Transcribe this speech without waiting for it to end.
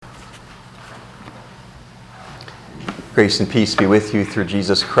Grace and peace be with you through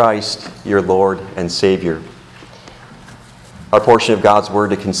Jesus Christ, your Lord and Savior. Our portion of God's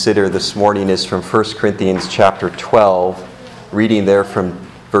Word to consider this morning is from 1 Corinthians chapter 12, reading there from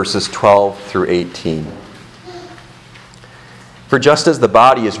verses 12 through 18. For just as the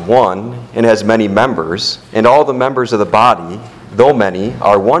body is one and has many members, and all the members of the body, though many,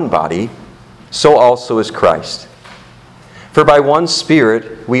 are one body, so also is Christ. For by one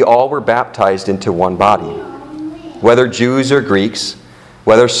Spirit we all were baptized into one body, whether Jews or Greeks,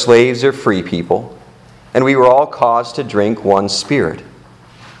 whether slaves or free people, and we were all caused to drink one Spirit.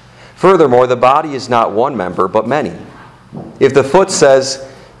 Furthermore, the body is not one member, but many. If the foot says,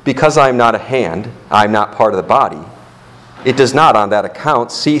 "Because I am not a hand, I am not part of the body," it does not on that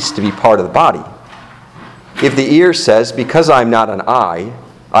account cease to be part of the body. If the ear says, "Because I am not an eye,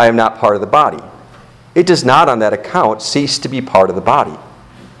 I am not part of the body," it does not on that account cease to be part of the body.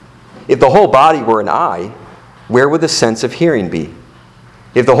 If the whole body were an eye, where would the sense of hearing be?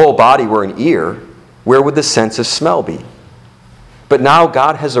 If the whole body were an ear, where would the sense of smell be? But now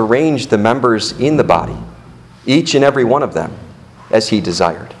God has arranged the members in the body, each and every one of them, as He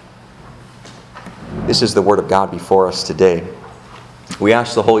desired. This is the Word of God before us today. We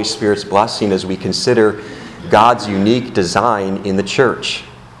ask the Holy Spirit's blessing as we consider God's unique design in the church.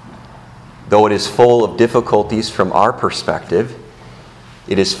 Though it is full of difficulties from our perspective,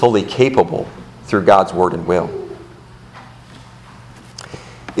 it is fully capable through God's Word and will.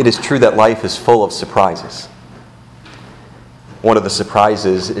 It is true that life is full of surprises. One of the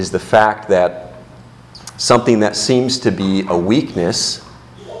surprises is the fact that something that seems to be a weakness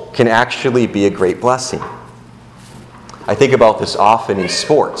can actually be a great blessing. I think about this often in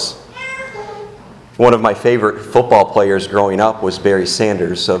sports. One of my favorite football players growing up was Barry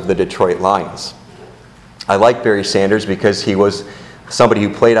Sanders of the Detroit Lions. I like Barry Sanders because he was somebody who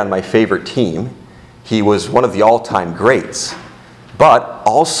played on my favorite team. He was one of the all-time greats, but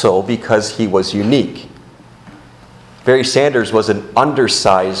also because he was unique. Barry Sanders was an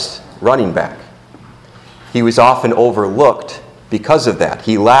undersized running back. He was often overlooked because of that.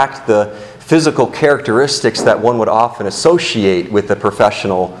 He lacked the physical characteristics that one would often associate with a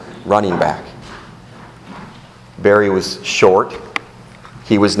professional running back. Barry was short.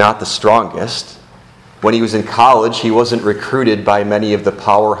 He was not the strongest. When he was in college, he wasn't recruited by many of the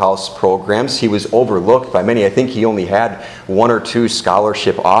powerhouse programs. He was overlooked by many. I think he only had one or two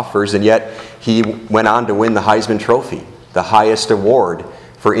scholarship offers, and yet he went on to win the Heisman Trophy, the highest award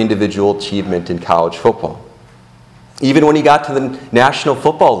for individual achievement in college football. Even when he got to the National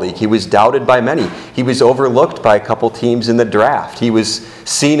Football League, he was doubted by many. He was overlooked by a couple teams in the draft. He was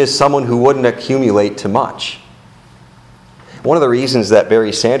seen as someone who wouldn't accumulate too much. One of the reasons that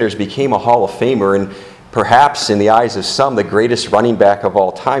Barry Sanders became a Hall of Famer, and perhaps in the eyes of some the greatest running back of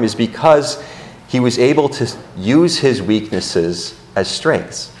all time, is because he was able to use his weaknesses as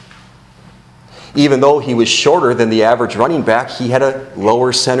strengths. Even though he was shorter than the average running back, he had a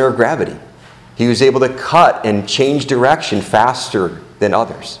lower center of gravity. He was able to cut and change direction faster than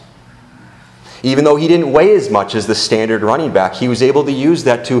others. Even though he didn't weigh as much as the standard running back, he was able to use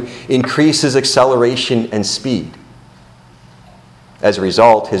that to increase his acceleration and speed. As a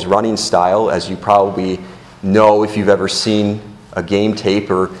result, his running style, as you probably know if you've ever seen a game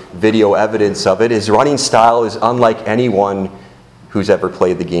tape or video evidence of it, his running style is unlike anyone who's ever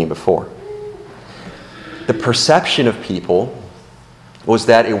played the game before. The perception of people was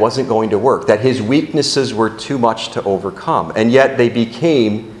that it wasn't going to work, that his weaknesses were too much to overcome, and yet they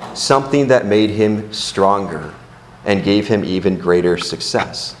became something that made him stronger and gave him even greater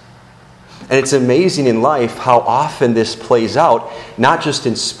success. And it's amazing in life how often this plays out, not just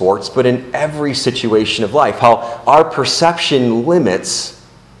in sports, but in every situation of life, how our perception limits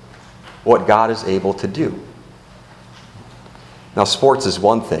what God is able to do. Now, sports is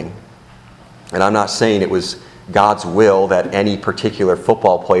one thing, and I'm not saying it was God's will that any particular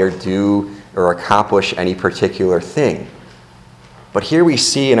football player do or accomplish any particular thing. But here we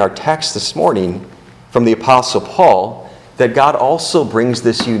see in our text this morning from the Apostle Paul that God also brings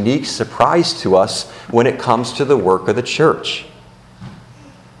this unique surprise to us when it comes to the work of the church.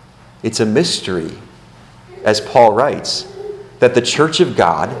 It's a mystery, as Paul writes, that the church of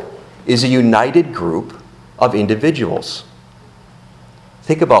God is a united group of individuals.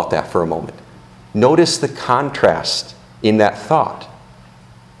 Think about that for a moment. Notice the contrast in that thought.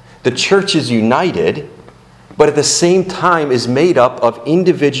 The church is united, but at the same time is made up of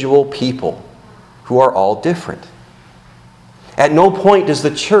individual people who are all different. At no point does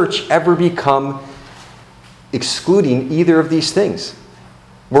the church ever become excluding either of these things.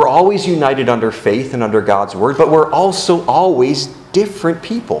 We're always united under faith and under God's word, but we're also always different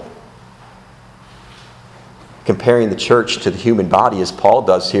people. Comparing the church to the human body, as Paul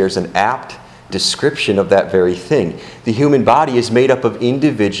does here, is an apt description of that very thing. The human body is made up of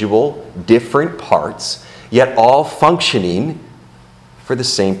individual, different parts, yet all functioning for the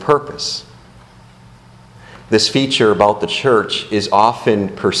same purpose. This feature about the church is often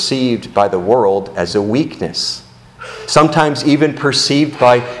perceived by the world as a weakness. Sometimes even perceived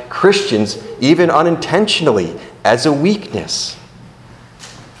by Christians, even unintentionally, as a weakness.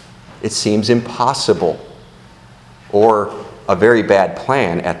 It seems impossible, or a very bad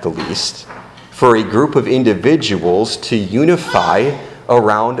plan at the least, for a group of individuals to unify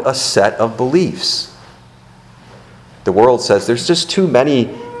around a set of beliefs. The world says there's just too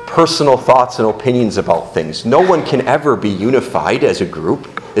many personal thoughts and opinions about things. No one can ever be unified as a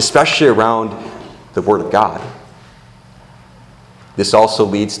group, especially around the Word of God. This also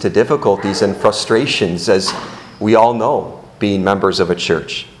leads to difficulties and frustrations, as we all know, being members of a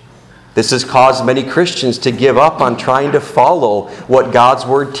church. This has caused many Christians to give up on trying to follow what God's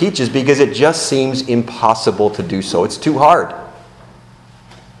Word teaches because it just seems impossible to do so. It's too hard.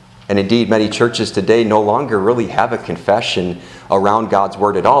 And indeed, many churches today no longer really have a confession around God's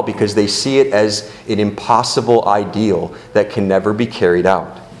Word at all because they see it as an impossible ideal that can never be carried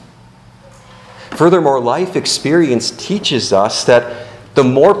out. Furthermore, life experience teaches us that the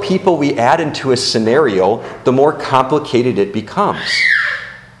more people we add into a scenario, the more complicated it becomes.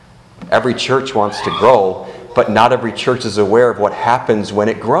 Every church wants to grow, but not every church is aware of what happens when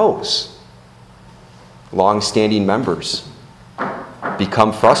it grows. Long-standing members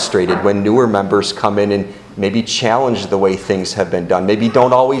become frustrated when newer members come in and maybe challenge the way things have been done, maybe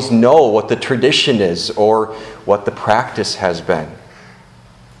don't always know what the tradition is or what the practice has been.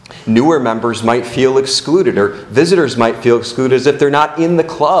 Newer members might feel excluded, or visitors might feel excluded as if they're not in the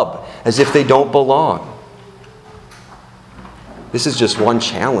club, as if they don't belong. This is just one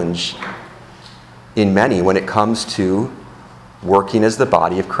challenge in many when it comes to working as the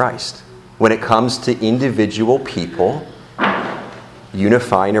body of Christ, when it comes to individual people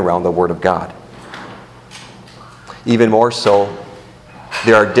unifying around the Word of God. Even more so,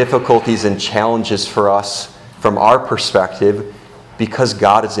 there are difficulties and challenges for us from our perspective because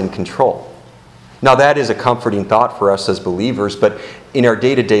God is in control. Now that is a comforting thought for us as believers, but in our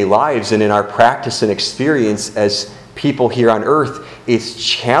day-to-day lives and in our practice and experience as people here on earth, it's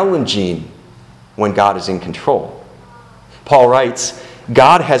challenging when God is in control. Paul writes,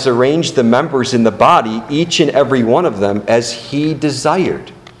 God has arranged the members in the body, each and every one of them, as He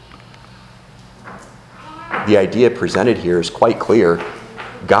desired. The idea presented here is quite clear.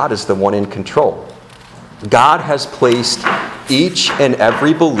 God is the one in control. God has placed each and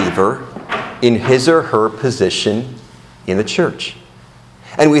every believer in his or her position in the church.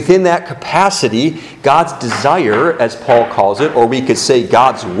 And within that capacity, God's desire, as Paul calls it, or we could say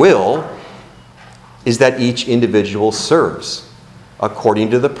God's will, is that each individual serves according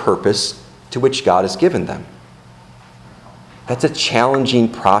to the purpose to which God has given them. That's a challenging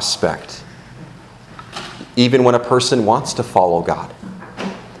prospect, even when a person wants to follow God.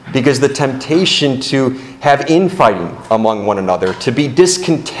 Because the temptation to have infighting among one another, to be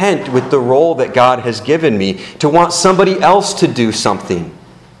discontent with the role that God has given me, to want somebody else to do something,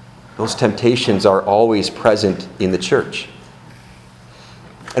 those temptations are always present in the church.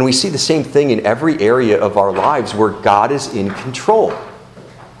 And we see the same thing in every area of our lives where God is in control.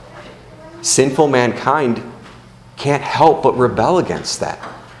 Sinful mankind can't help but rebel against that.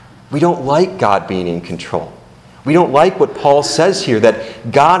 We don't like God being in control. We don't like what Paul says here,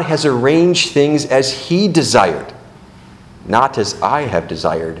 that God has arranged things as He desired, not as I have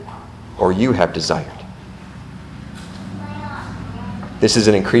desired or you have desired. This is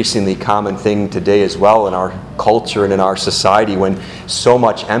an increasingly common thing today as well in our culture and in our society when so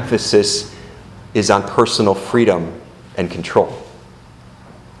much emphasis is on personal freedom and control.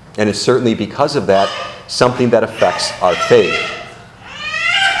 And it's certainly because of that something that affects our faith.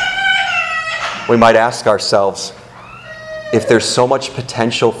 We might ask ourselves, if there's so much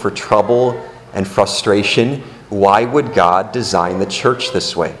potential for trouble and frustration, why would God design the church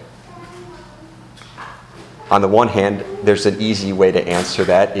this way? On the one hand, there's an easy way to answer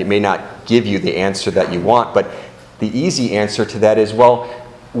that. It may not give you the answer that you want, but the easy answer to that is, well,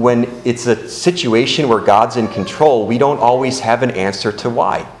 when it's a situation where God's in control, we don't always have an answer to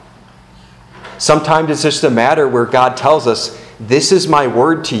why. Sometimes it's just a matter where God tells us, this is my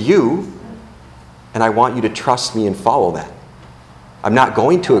word to you, and I want you to trust me and follow that. I'm not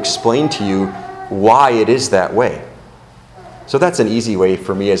going to explain to you why it is that way. So that's an easy way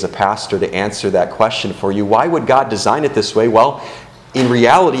for me as a pastor to answer that question for you. Why would God design it this way? Well, in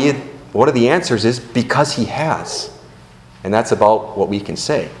reality, one of the answers is because He has. And that's about what we can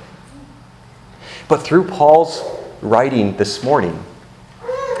say. But through Paul's writing this morning,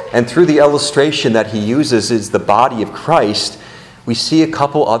 and through the illustration that he uses is the body of Christ, we see a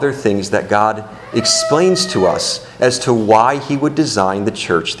couple other things that God explains to us as to why he would design the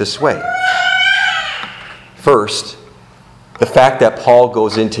church this way. First, the fact that Paul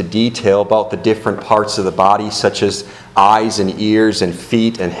goes into detail about the different parts of the body, such as eyes and ears and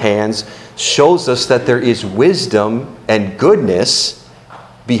feet and hands, shows us that there is wisdom and goodness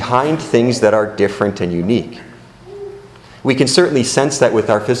behind things that are different and unique. We can certainly sense that with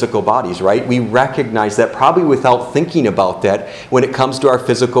our physical bodies, right? We recognize that probably without thinking about that when it comes to our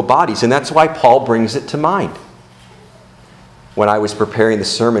physical bodies. And that's why Paul brings it to mind. When I was preparing the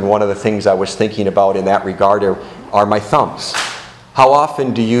sermon, one of the things I was thinking about in that regard are my thumbs. How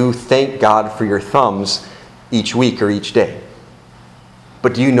often do you thank God for your thumbs each week or each day?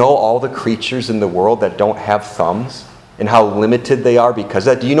 But do you know all the creatures in the world that don't have thumbs? And how limited they are because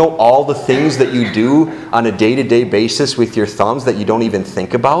of that? Do you know all the things that you do on a day-to-day basis with your thumbs that you don't even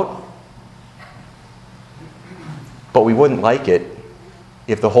think about? But we wouldn't like it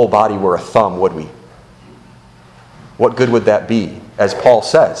if the whole body were a thumb, would we? What good would that be? As Paul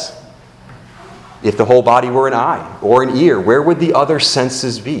says, if the whole body were an eye or an ear, where would the other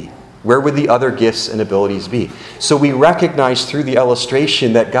senses be? Where would the other gifts and abilities be? So we recognize through the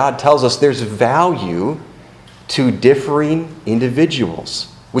illustration that God tells us there's value to differing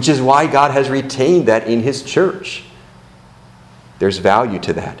individuals, which is why God has retained that in his church. There's value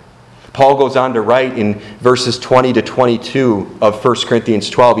to that. Paul goes on to write in verses 20 to 22 of 1 Corinthians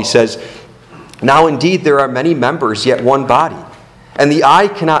 12, he says, "Now indeed there are many members, yet one body. And the eye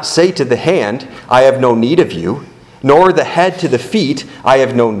cannot say to the hand, 'I have no need of you,' nor the head to the feet, 'I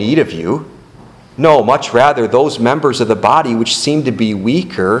have no need of you.' No, much rather those members of the body which seem to be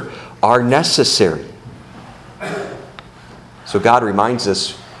weaker are necessary." So God reminds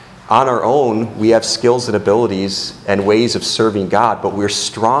us, on our own, we have skills and abilities and ways of serving God, but we're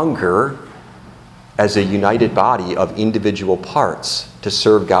stronger as a united body of individual parts to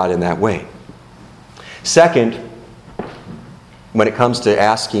serve God in that way. Second, when it comes to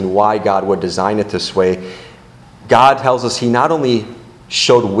asking why God would design it this way, God tells us he not only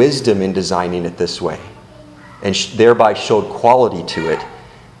showed wisdom in designing it this way, and thereby showed quality to it,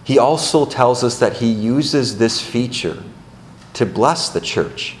 he also tells us that he uses this feature to bless the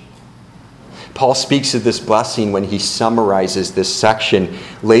church. Paul speaks of this blessing when he summarizes this section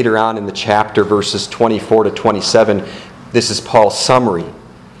later on in the chapter, verses 24 to 27. This is Paul's summary.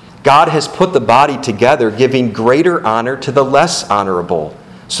 God has put the body together, giving greater honor to the less honorable,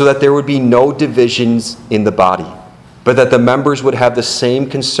 so that there would be no divisions in the body, but that the members would have the same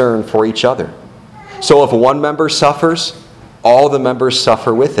concern for each other. So if one member suffers, all the members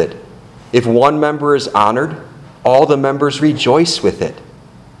suffer with it. If one member is honored, all the members rejoice with it.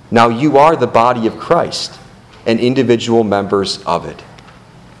 Now you are the body of Christ and individual members of it.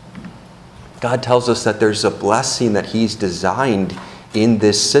 God tells us that there's a blessing that he's designed in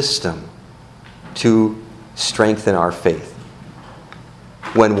this system to strengthen our faith.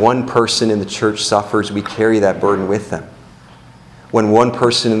 When one person in the church suffers, we carry that burden with them. When one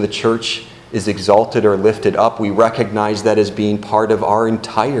person in the church is exalted or lifted up, we recognize that as being part of our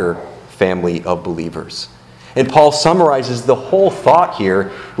entire family of believers. And Paul summarizes the whole thought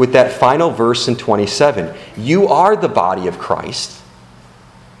here with that final verse in 27. You are the body of Christ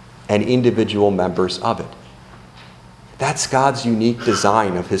and individual members of it. That's God's unique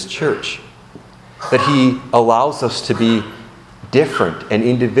design of his church. That he allows us to be different and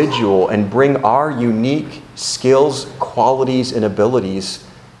individual and bring our unique skills, qualities, and abilities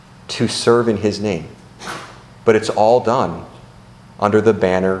to serve in his name. But it's all done under the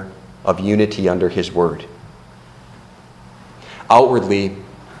banner of unity under his word. Outwardly,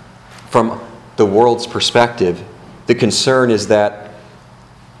 from the world's perspective, the concern is that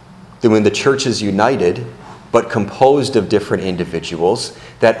when the church is united, but composed of different individuals,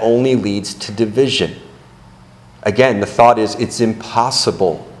 that only leads to division. Again, the thought is it's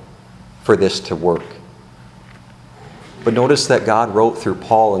impossible for this to work. But notice that God wrote through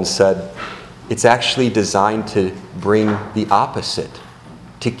Paul and said, it's actually designed to bring the opposite,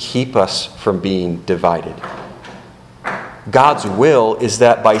 to keep us from being divided. God's will is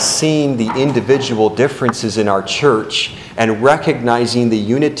that by seeing the individual differences in our church and recognizing the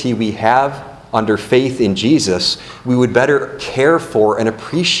unity we have under faith in Jesus, we would better care for and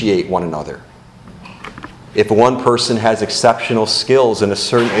appreciate one another. If one person has exceptional skills in a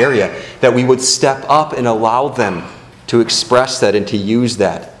certain area, that we would step up and allow them to express that and to use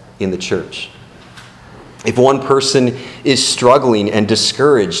that in the church. If one person is struggling and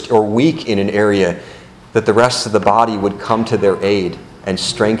discouraged or weak in an area, that the rest of the body would come to their aid and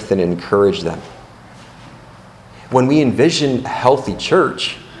strengthen and encourage them. when we envision a healthy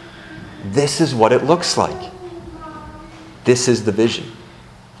church, this is what it looks like. This is the vision.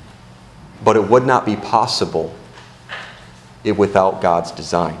 But it would not be possible without God's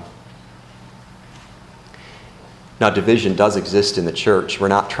design. Now, division does exist in the church. We're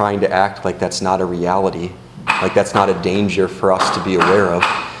not trying to act like that's not a reality, like that's not a danger for us to be aware of.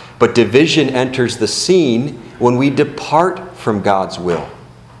 But division enters the scene when we depart from God's will.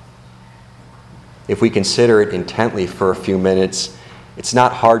 If we consider it intently for a few minutes, it's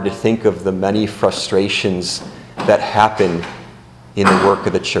not hard to think of the many frustrations that happen in the work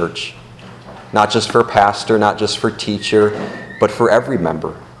of the church. Not just for pastor, not just for teacher, but for every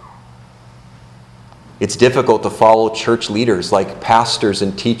member. It's difficult to follow church leaders like pastors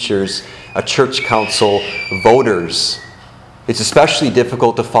and teachers, a church council, voters. It's especially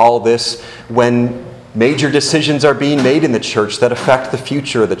difficult to follow this when major decisions are being made in the church that affect the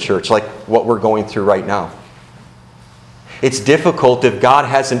future of the church, like what we're going through right now. It's difficult if God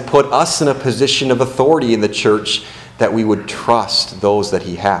hasn't put us in a position of authority in the church that we would trust those that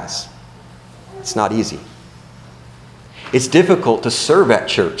He has. It's not easy. It's difficult to serve at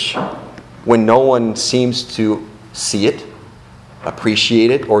church when no one seems to see it,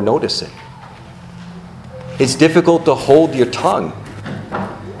 appreciate it, or notice it. It's difficult to hold your tongue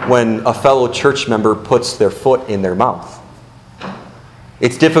when a fellow church member puts their foot in their mouth.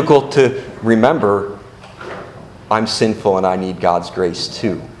 It's difficult to remember, I'm sinful and I need God's grace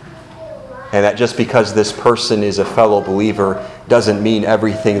too. And that just because this person is a fellow believer doesn't mean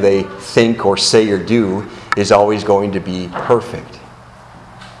everything they think or say or do is always going to be perfect.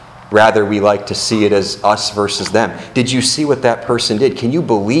 Rather, we like to see it as us versus them. Did you see what that person did? Can you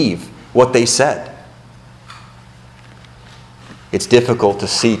believe what they said? It's difficult to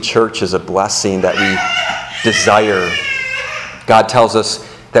see church as a blessing that we desire. God tells us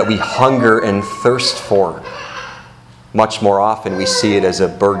that we hunger and thirst for. Much more often we see it as a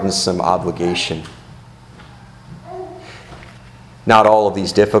burdensome obligation. Not all of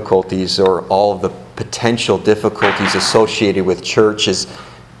these difficulties or all of the potential difficulties associated with church is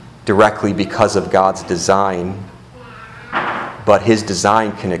directly because of God's design, but His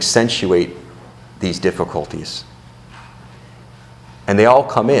design can accentuate these difficulties. And they all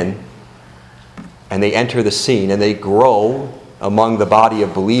come in, and they enter the scene, and they grow among the body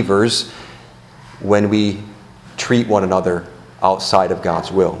of believers when we treat one another outside of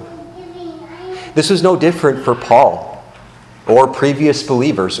God's will. This was no different for Paul or previous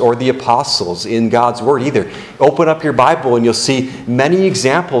believers or the apostles in God's Word either. Open up your Bible and you'll see many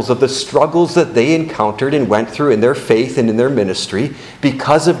examples of the struggles that they encountered and went through in their faith and in their ministry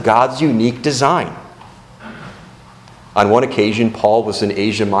because of God's unique design. On one occasion, Paul was in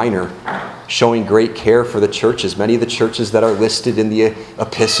Asia Minor, showing great care for the churches, many of the churches that are listed in the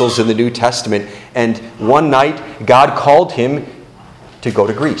epistles in the New Testament. And one night, God called him to go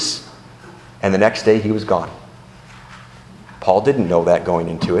to Greece. And the next day, he was gone. Paul didn't know that going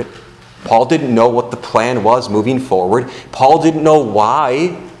into it. Paul didn't know what the plan was moving forward. Paul didn't know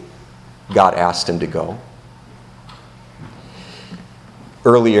why God asked him to go.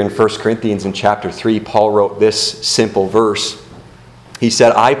 Earlier in 1 Corinthians in chapter 3, Paul wrote this simple verse. He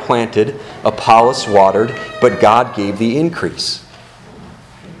said, I planted, Apollos watered, but God gave the increase.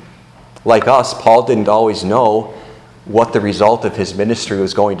 Like us, Paul didn't always know what the result of his ministry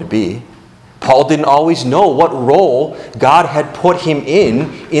was going to be. Paul didn't always know what role God had put him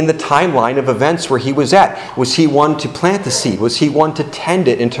in the timeline of events where he was at. Was he one to plant the seed? Was he one to tend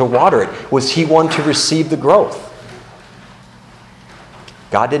it and to water it? Was he one to receive the growth?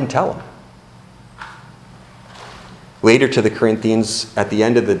 God didn't tell him. Later to the Corinthians, at the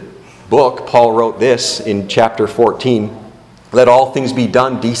end of the book, Paul wrote this in chapter 14, let all things be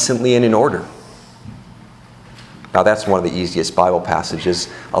done decently and in order. Now that's one of the easiest Bible passages.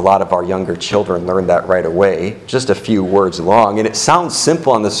 A lot of our younger children learn that right away, just a few words long. And it sounds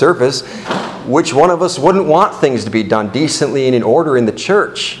simple on the surface. Which one of us wouldn't want things to be done decently and in order in the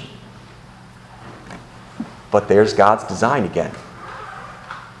church? But there's God's design again.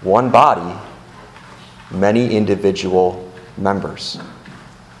 One body, many individual members.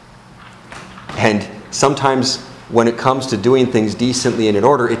 And sometimes when it comes to doing things decently and in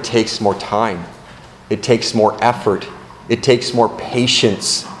order, it takes more time. It takes more effort. It takes more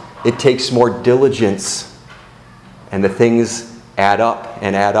patience. It takes more diligence. And the things add up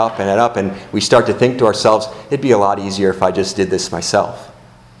and add up and add up. And we start to think to ourselves, it'd be a lot easier if I just did this myself.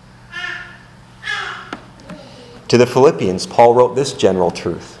 To the Philippians, Paul wrote this general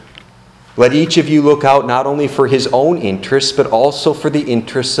truth. Let each of you look out not only for his own interests, but also for the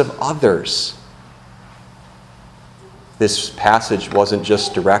interests of others. This passage wasn't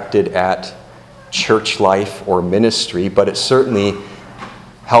just directed at church life or ministry, but it certainly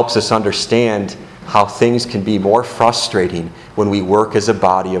helps us understand how things can be more frustrating when we work as a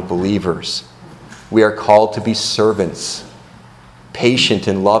body of believers. We are called to be servants, patient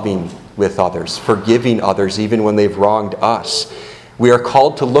and loving with others, forgiving others even when they've wronged us. We are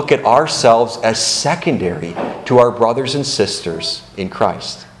called to look at ourselves as secondary to our brothers and sisters in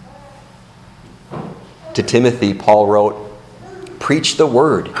Christ. To Timothy, Paul wrote, "Preach the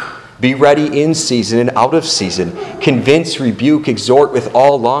word. Be ready in season and out of season. Convince, rebuke, exhort with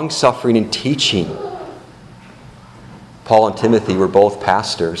all long-suffering and teaching." Paul and Timothy were both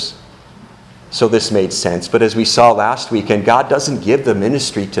pastors, so this made sense. But as we saw last weekend, God doesn't give the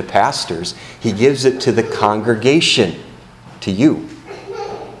ministry to pastors. He gives it to the congregation, to you.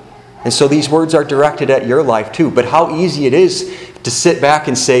 And so these words are directed at your life too. But how easy it is to sit back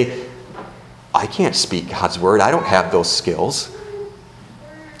and say, I can't speak God's word. I don't have those skills.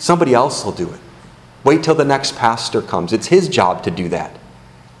 Somebody else will do it. Wait till the next pastor comes. It's his job to do that.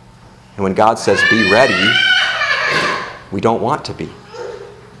 And when God says, be ready, we don't want to be.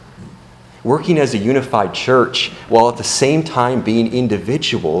 Working as a unified church, while at the same time being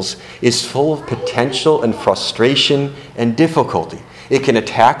individuals, is full of potential and frustration and difficulty. It can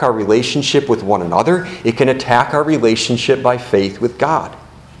attack our relationship with one another. It can attack our relationship by faith with God.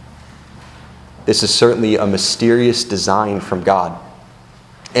 This is certainly a mysterious design from God.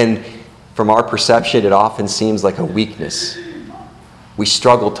 And from our perception, it often seems like a weakness. We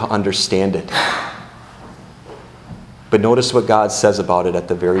struggle to understand it. But notice what God says about it at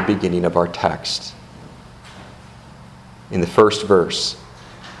the very beginning of our text. In the first verse,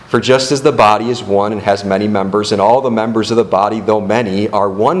 "For just as the body is one and has many members, and all the members of the body, though many, are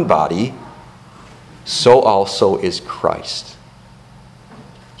one body, so also is Christ."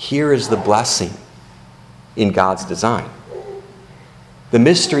 Here is the blessing in God's design. The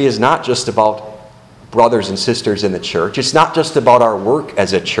mystery is not just about brothers and sisters in the church. It's not just about our work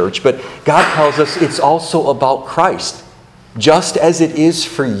as a church, but God tells us it's also about Christ. Just as it is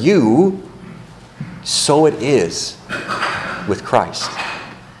for you, so it is with Christ.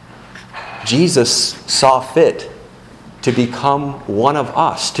 Jesus saw fit to become one of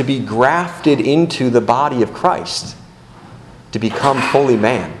us, to be grafted into the body of Christ, to become fully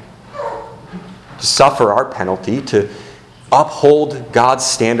man, to suffer our penalty, to uphold God's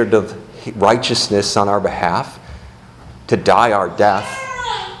standard of righteousness on our behalf, to die our death.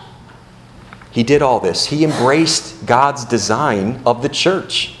 He did all this. He embraced God's design of the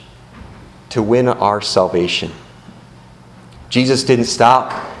church to win our salvation. Jesus didn't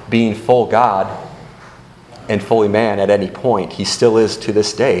stop being full God and fully man at any point. He still is to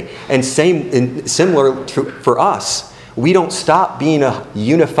this day. And similar for us, we don't stop being a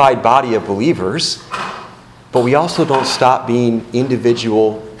unified body of believers, but we also don't stop being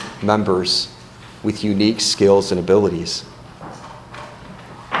individual members with unique skills and abilities.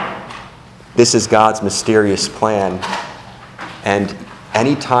 This is God's mysterious plan, and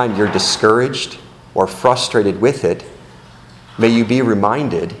anytime you're discouraged or frustrated with it, may you be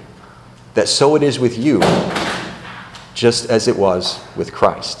reminded that so it is with you, just as it was with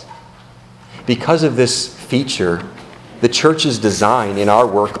Christ. Because of this feature, the church's design in our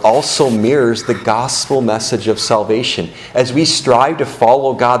work also mirrors the gospel message of salvation. As we strive to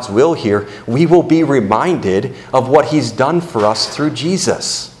follow God's will here, we will be reminded of what He's done for us through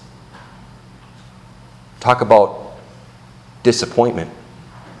Jesus. Talk about disappointment,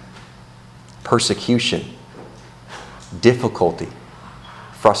 persecution, difficulty,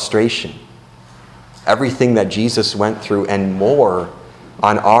 frustration, everything that Jesus went through and more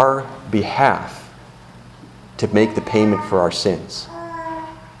on our behalf to make the payment for our sins.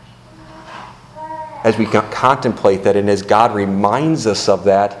 As we contemplate that, and as God reminds us of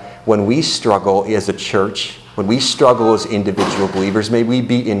that when we struggle as a church, when we struggle as individual believers, may we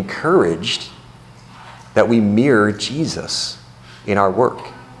be encouraged that we mirror Jesus in our work.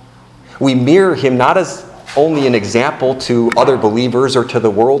 We mirror Him not as only an example to other believers or to the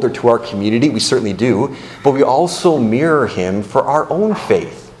world or to our community, we certainly do, but we also mirror Him for our own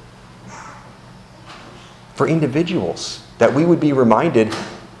faith. For individuals, that we would be reminded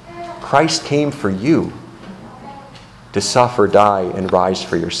Christ came for you to suffer, die, and rise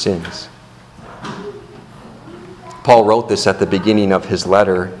for your sins. Paul wrote this at the beginning of his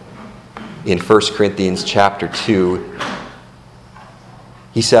letter in 1 Corinthians chapter 2.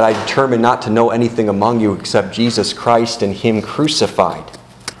 He said, "I determined not to know anything among you except Jesus Christ and Him crucified.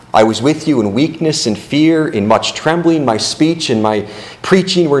 I was with you in weakness and fear, in much trembling. My speech and my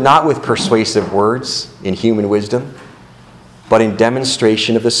preaching were not with persuasive words in human wisdom, but in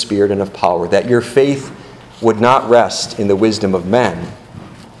demonstration of the Spirit and of power, that your faith would not rest in the wisdom of men,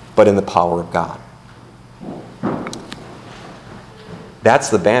 but but in the power of God. That's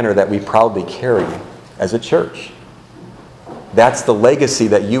the banner that we proudly carry as a church. That's the legacy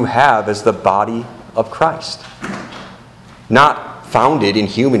that you have as the body of Christ. Not founded in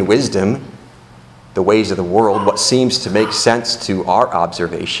human wisdom, the ways of the world, what seems to make sense to our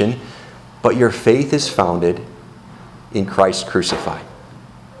observation, but your faith is founded in Christ crucified.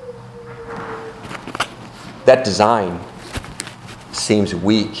 That design seems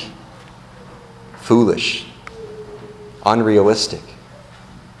weak, foolish, unrealistic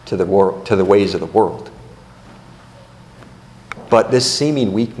to the ways of the world. But this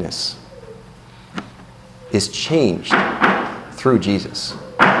seeming weakness is changed through Jesus.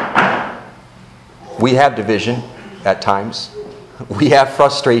 We have division at times. We have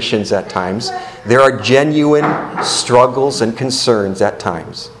frustrations at times. There are genuine struggles and concerns at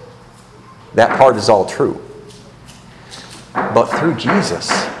times. That part is all true. But through Jesus,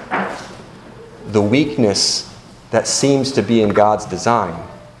 the weakness that seems to be in God's design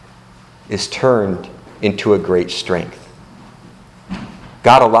is turned into a great strength.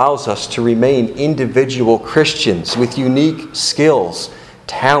 God allows us to remain individual Christians with unique skills,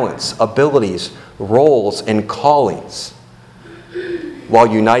 talents, abilities, roles, and callings, while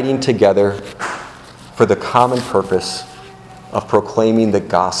uniting together for the common purpose of proclaiming the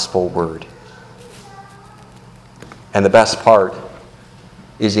gospel word. And the best part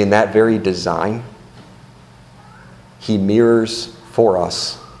is in that very design, He mirrors for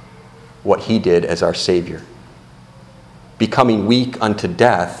us what He did as our Savior, becoming weak unto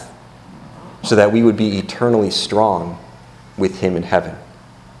death so that we would be eternally strong with Him in heaven.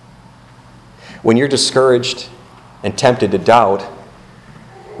 When you're discouraged and tempted to doubt,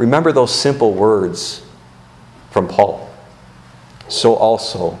 remember those simple words from Paul. So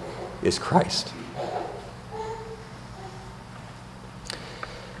also is Christ.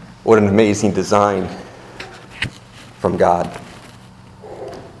 What an amazing design from God.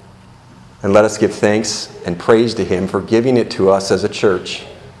 And let us give thanks and praise to Him for giving it to us as a church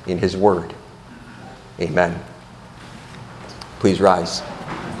in His Word. Amen. Please rise.